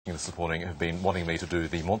This morning have been wanting me to do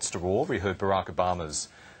the monster roar. We heard Barack Obama's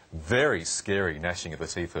very scary gnashing of the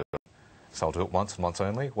teeth. So I'll do it once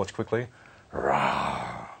only. Watch quickly.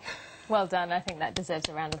 Rah. Well done. I think that deserves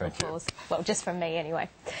a round of applause. Well, just from me anyway.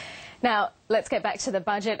 Now, let's get back to the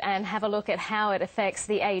budget and have a look at how it affects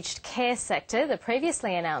the aged care sector. The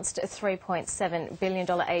previously announced $3.7 billion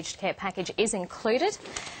aged care package is included,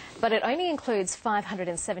 but it only includes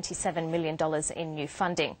 $577 million in new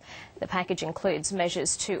funding. The package includes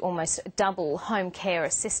measures to almost double home care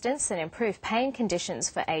assistance and improve paying conditions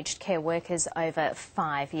for aged care workers over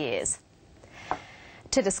 5 years.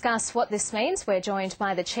 To discuss what this means, we're joined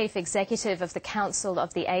by the Chief Executive of the Council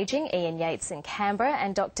of the Ageing, Ian Yates in Canberra,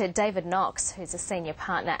 and Dr David Knox, who's a Senior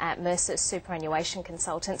Partner at Mercer Superannuation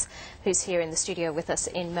Consultants, who's here in the studio with us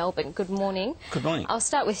in Melbourne. Good morning. Good morning. I'll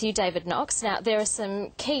start with you, David Knox. Now, there are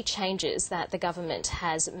some key changes that the government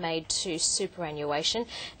has made to superannuation,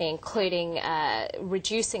 including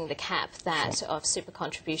reducing the cap of super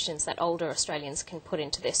contributions that older Australians can put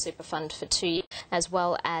into their super fund for 2 years, as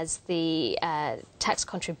well as the tax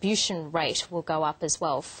contribution rate will go up as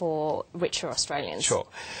well for richer Australians. Sure.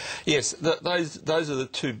 Yes, those are the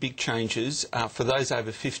two big changes. For those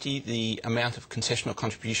over 50, the amount of concessional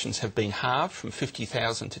contributions have been halved from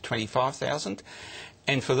 50,000 to 25,000.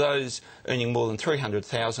 And for those earning more than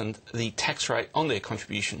 300,000, the tax rate on their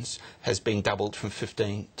contributions has been doubled from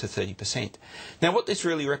 15% to 30%. Now, what this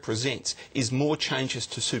really represents is more changes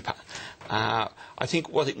to super. I think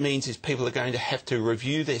what it means is people are going to have to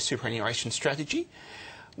review their superannuation strategy.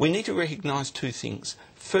 We need to recognise two things.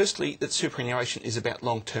 Firstly, that superannuation is about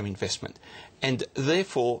long-term investment, and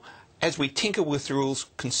therefore, as we tinker with the rules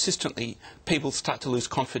consistently, people start to lose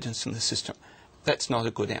confidence in the system. That's not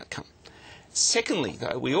a good outcome. Secondly,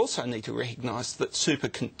 though, we also need to recognise that super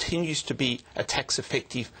continues to be a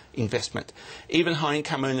tax-effective investment. Even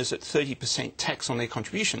high-income earners at 30% tax on their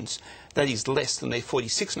contributions, that is less than their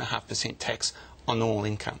 46.5% tax on normal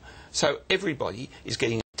income. So everybody is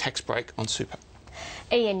getting a tax break on super.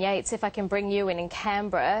 Ian Yates, if I can bring you in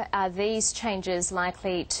Canberra, are these changes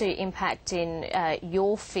likely to impact in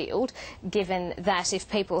your field, given that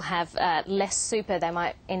if people have less super, they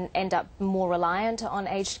might end up more reliant on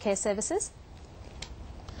aged care services?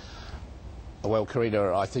 Well,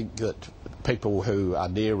 Karina, I think that people who are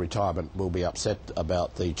near retirement will be upset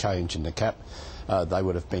about the change in the cap. They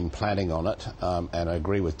would have been planning on it, and I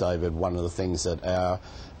agree with David. One of the things that our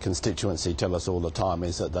constituency tell us all the time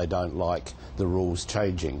is that they don't like the rules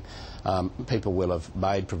changing. People will have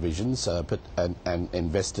made provisions and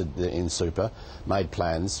invested in super, made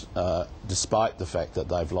plans, despite the fact that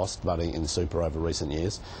they've lost money in super over recent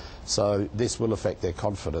years. So this will affect their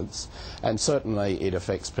confidence, and certainly it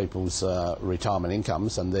affects people's retirement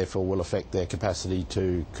incomes, and therefore will affect their capacity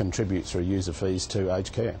to contribute through user fees to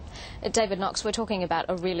aged care. David Knox, we're talking about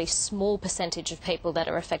a really small percentage of people that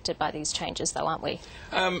are affected by these changes, though, aren't we?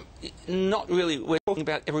 Not really. We're talking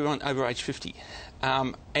about everyone over age 50.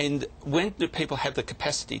 And when do people have the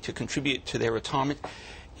capacity to contribute to their retirement?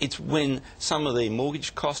 It's when some of their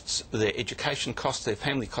mortgage costs, their education costs, their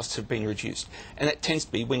family costs have been reduced. And that tends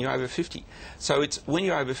to be when you're over 50. So it's when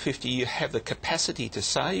you're over 50 you have the capacity to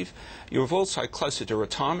save. You're also closer to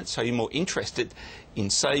retirement, so you're more interested in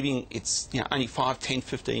saving. It's only 5, 10,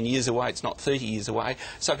 15 years away. It's not 30 years away.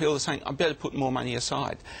 So people are saying, I better put more money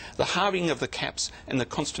aside. The halving of the caps and the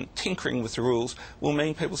constant tinkering with the rules will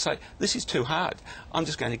mean people say, this is too hard. I'm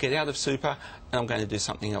just going to get out of super and I'm going to do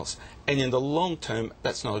something else. And in the long term,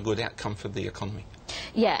 that's not a good outcome for the economy.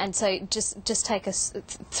 Yeah, and so just take us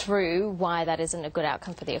through why that isn't a good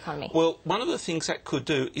outcome for the economy. Well, one of the things that could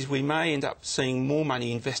do is we may end up seeing more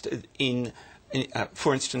money invested in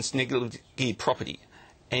for instance, negatively geared property.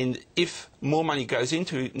 And if more money goes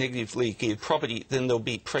into negatively geared property, then there'll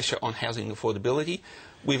be pressure on housing affordability.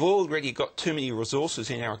 We've already got too many resources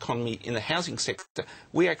in our economy in the housing sector.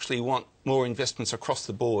 We actually want more investments across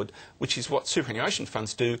the board, which is what superannuation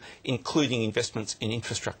funds do, including investments in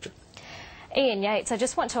infrastructure. Ian Yates, I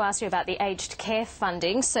just want to ask you about the aged care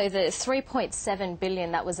funding. So the $3.7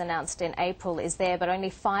 billion that was announced in April is there, but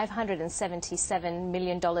only $577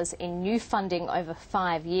 million in new funding over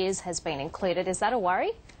 5 years has been included. Is that a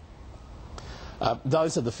worry?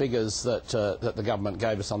 Those are the figures that the government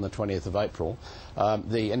gave us on the 20th of April.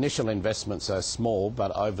 The initial investments are small,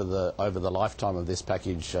 but over the lifetime of this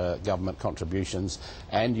package, government contributions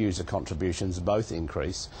and user contributions both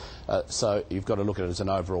increase. So you've got to look at it as an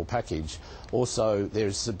overall package. Also,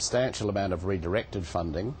 there's a substantial amount of redirected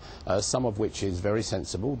funding, some of which is very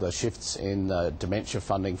sensible. The shifts in dementia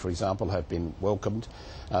funding, for example, have been welcomed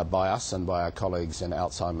by us and by our colleagues in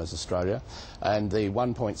Alzheimer's Australia. And the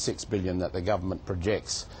 $1.6 billion that the government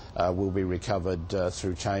projects will be recovered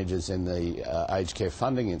through changes in the aged care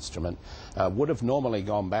funding instrument would have normally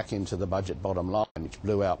gone back into the budget bottom line, which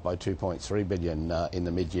blew out by $2.3 billion in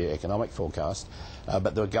the mid-year economic forecast.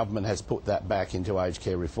 But the government has put that back into aged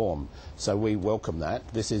care reform. So we welcome that.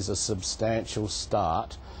 This is a substantial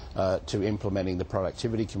start to implementing the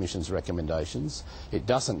Productivity Commission's recommendations. It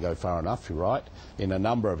doesn't go far enough, you're right, in a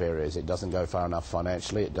number of areas. It doesn't go far enough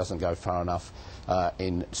financially, it doesn't go far enough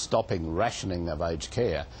in stopping rationing of aged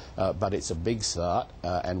care, but it's a big start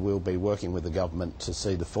and we'll be working with the government to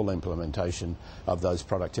see the full implementation of those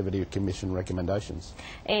Productivity Commission recommendations.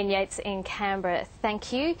 Ian Yates in Canberra,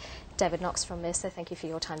 thank you. David Knox from Mercer, thank you for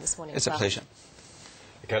your time this morning. It's a pleasure.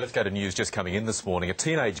 OK, let's go to news just coming in this morning. A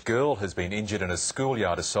teenage girl has been injured in a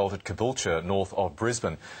schoolyard assault at Caboolture, north of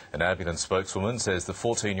Brisbane. An ambulance spokeswoman says the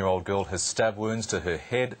 14-year-old girl has stab wounds to her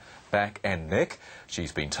head, back and neck.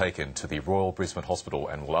 She's been taken to the Royal Brisbane Hospital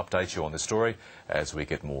and we'll update you on this story as we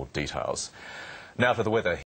get more details. Now to the weather.